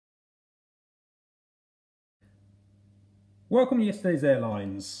Welcome to Yesterday's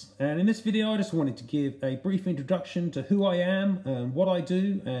Airlines, and in this video I just wanted to give a brief introduction to who I am and what I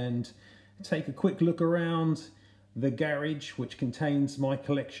do, and take a quick look around the garage which contains my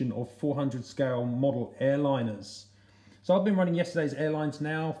collection of 400 scale model airliners. So I've been running Yesterday's Airlines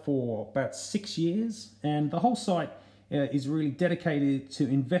now for about 6 years, and the whole site is really dedicated to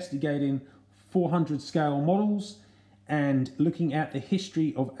investigating 400 scale models and looking at the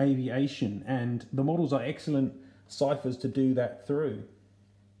history of aviation, and the models are excellent ciphers to do that through.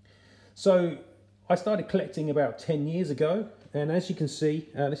 So I started collecting about 10 years ago, and as you can see,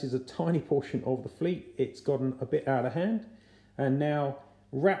 this is a tiny portion of the fleet. It's gotten a bit out of hand and now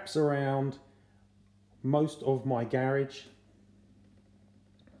wraps around most of my garage,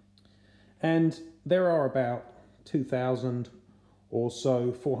 and there are about 2,000 or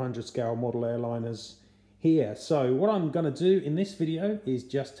so 400 scale model airliners here. So what I'm going to do in this video is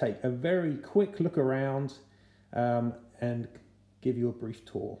just take a very quick look around and give you a brief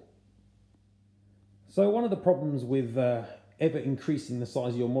tour. So one of the problems with ever increasing the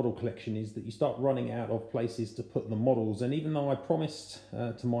size of your model collection is that you start running out of places to put the models, and even though I promised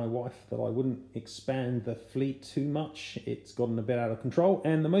to my wife that I wouldn't expand the fleet too much, it's gotten a bit out of control,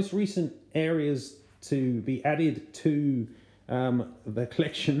 and the most recent areas to be added to the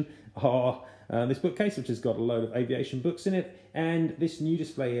collection are this bookcase, which has got a load of aviation books in it, and this new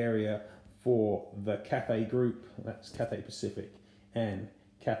display area for the Cathay group, that's Cathay Pacific and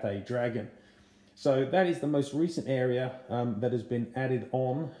Cathay Dragon. So that is the most recent area that has been added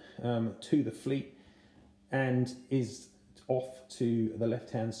on to the fleet and is off to the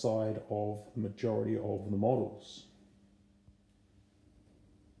left-hand side of the majority of the models.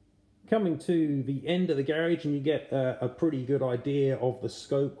 Coming to the end of the garage, and you get a pretty good idea of the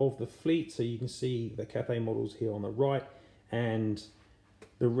scope of the fleet. So you can see the Cathay models here on the right and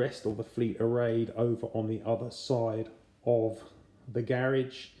the rest of the fleet arrayed over on the other side of the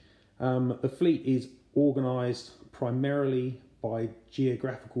garage. The fleet is organized primarily by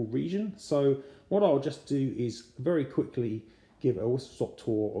geographical region. So what I'll just do is very quickly give a whistle-stop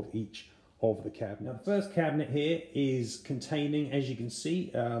tour of each of the cabinets. Now, the first cabinet here is containing, as you can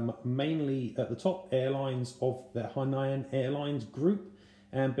see, mainly at the top, airlines of the Hainan Airlines group,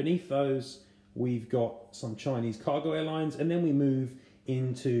 and beneath those we've got some Chinese cargo airlines, and then we move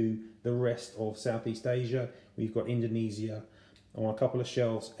into the rest of Southeast Asia. We've got Indonesia on a couple of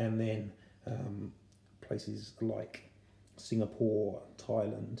shelves, and then places like Singapore,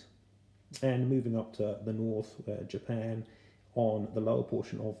 Thailand, and moving up to the north, Japan, on the lower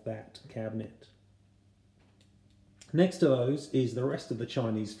portion of that cabinet. Next to those is the rest of the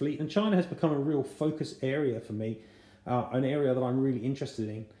Chinese fleet, and China has become a real focus area for me, an area that I'm really interested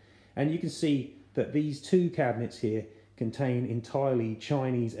in. And you can see that these two cabinets here contain entirely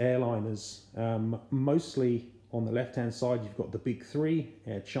Chinese airliners. Mostly on the left-hand side, you've got the big three: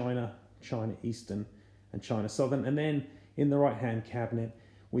 Air China, China Eastern, and China Southern. And then in the right-hand cabinet,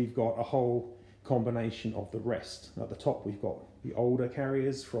 we've got a whole combination of the rest. At the top, we've got the older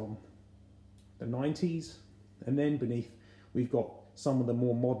carriers from the 90s. And then beneath, we've got some of the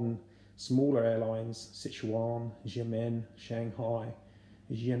more modern, smaller airlines: Sichuan, Xiamen, Shanghai,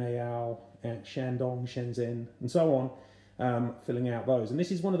 Jianyao, and Shandong, Shenzhen, and so on, filling out those. And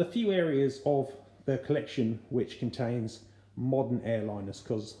this is one of the few areas of the collection which contains modern airliners,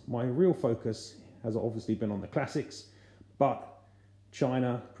 because my real focus has obviously been on the classics, but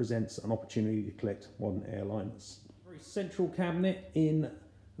China presents an opportunity to collect modern airliners. A very central cabinet in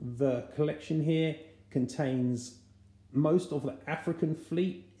the collection here contains most of the African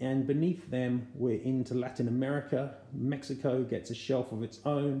fleet, and beneath them we're into Latin America. Mexico gets a shelf of its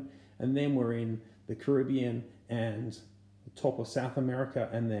own, and then we're in the Caribbean and the top of South America,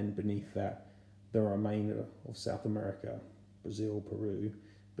 and then beneath that the remainder of South America: Brazil, Peru,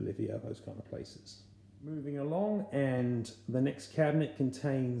 Bolivia, those kind of places. Moving along, and the next cabinet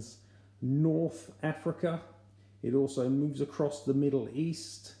contains North Africa. It also moves across the Middle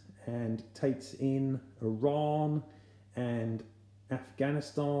East and takes in Iran and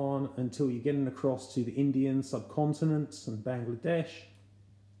Afghanistan until you're getting across to the Indian subcontinent and Bangladesh.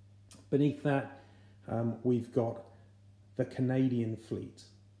 Beneath that, we've got the Canadian fleet.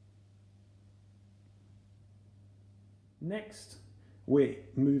 Next, we're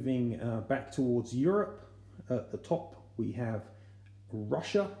moving back towards Europe. At the top, we have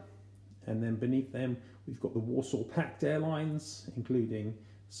Russia, and then beneath them, we've got the Warsaw Pact Airlines, including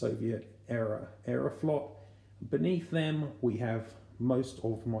Soviet-era Aeroflot. Beneath them, we have most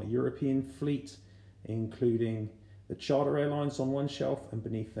of my European fleet, including the charter airlines on one shelf, and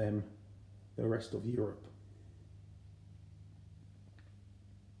beneath them, the rest of Europe.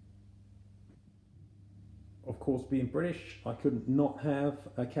 course, being British, I couldn't not have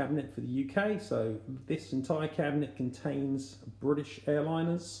a cabinet for the UK, so this entire cabinet contains British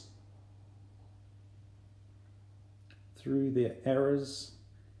airliners through their eras,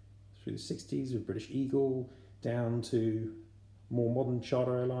 through the 60s with British Eagle, down to more modern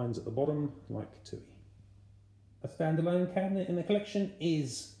charter airlines at the bottom, like TUI. A standalone cabinet in the collection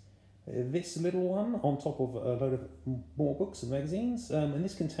is this little one on top of a load of more books and magazines, and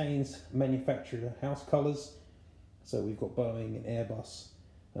this contains manufacturer house colours. So we've got Boeing and Airbus,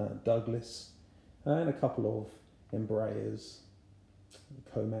 Douglas, and a couple of Embraers,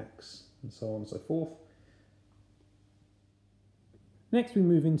 Comacs, and so on and so forth. Next we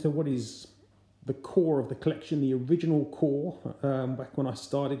move into what is the core of the collection, the original core. Back when I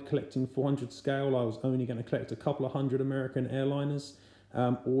started collecting 400 scale, I was only going to collect a couple of hundred American airliners.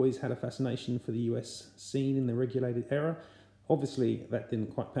 Always had a fascination for the US scene in the regulated era. Obviously that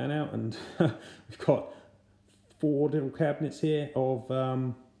didn't quite pan out, and we've got 4 little cabinets here of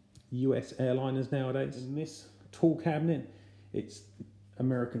US airliners nowadays. In this tall cabinet, it's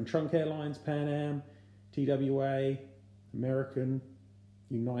American Trunk Airlines, Pan Am, TWA, American,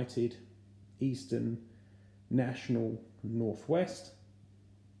 United, Eastern, National, Northwest.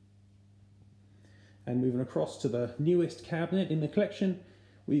 And moving across to the newest cabinet in the collection,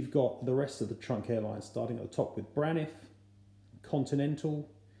 we've got the rest of the trunk airlines, starting at the top with Braniff, Continental,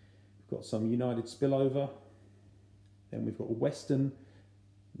 we've got some United spillover, then we've got Western,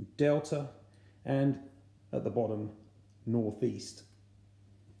 Delta, and at the bottom, Northeast.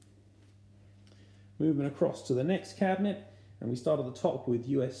 Moving across to the next cabinet, and we start at the top with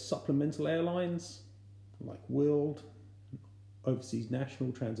US supplemental airlines like World, Overseas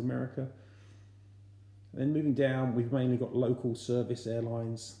National, Transamerica. Then moving down, we've mainly got local service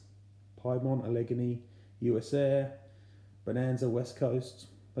airlines, Piedmont, Allegheny, US Air, Bonanza, West Coast,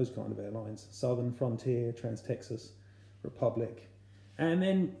 those kind of airlines, Southern Frontier, Trans-Texas, Republic. And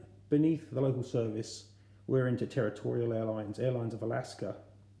then beneath the local service, we're into territorial airlines, Airlines of Alaska,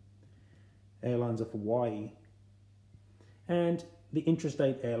 Airlines of Hawaii, and the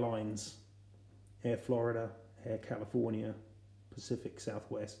interstate airlines, Air Florida, Air California, Pacific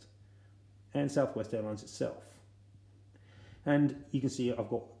Southwest, and Southwest Airlines itself. And you can see I've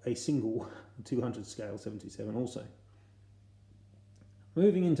got a single 200 scale 727 also.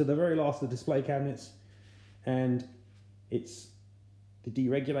 Moving into the very last of the display cabinets, and it's the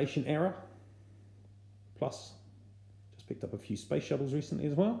deregulation era, plus just picked up a few space shuttles recently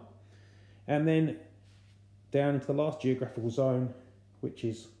as well. And then down into the last geographical zone, which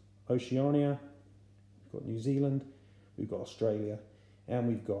is Oceania. We've got New Zealand, we've got Australia, and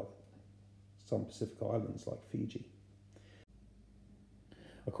we've got some Pacific islands like Fiji.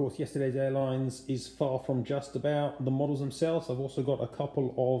 Of course, yesterday's Airlines is far from just about the models themselves. I've also got a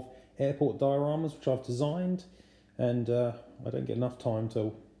couple of airport dioramas which I've designed, and I don't get enough time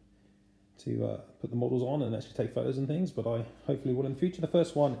to put the models on and actually take photos and things, but I hopefully will in the future. The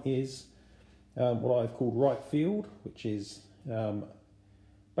first one is what I've called Right Field, which is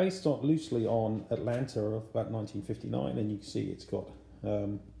based loosely on Atlanta of about 1959, and you can see it's got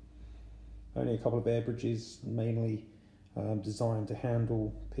only a couple of air bridges, mainly designed to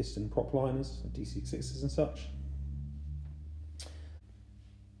handle piston prop liners, DC-6s and such.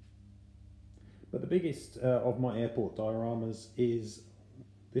 But the biggest of my airport dioramas is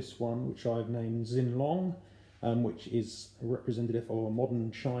this one, which I've named Xinlong, which is a representative of a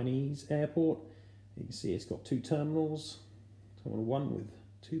modern Chinese airport. You can see it's got 2 terminals, Terminal 1 with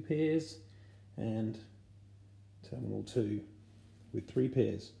 2 piers, and Terminal 2 with 3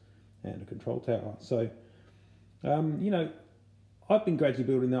 piers, and a control tower. So, you know, I've been gradually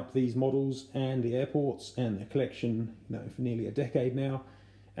building up these models and the airports and the collection, you know, for nearly a decade now,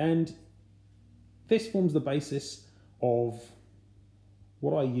 and this forms the basis of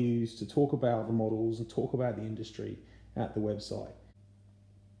what I use to talk about the models and talk about the industry at the website.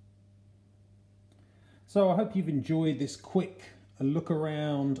 So I hope you've enjoyed this quick look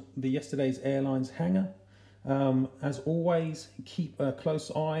around the yesterday's Airlines hangar. As always, keep a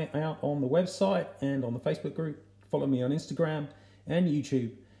close eye out on the website and on the Facebook group. Follow me on Instagram and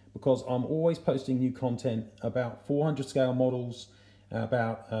YouTube, because I'm always posting new content about 400 scale models,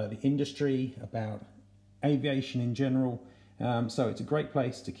 about the industry, about aviation in general. So it's a great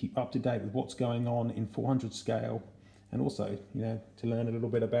place to keep up to date with what's going on in 400 scale, and also, you know, to learn a little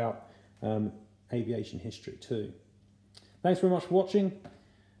bit about aviation history too. Thanks very much for watching.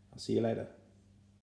 I'll see you later.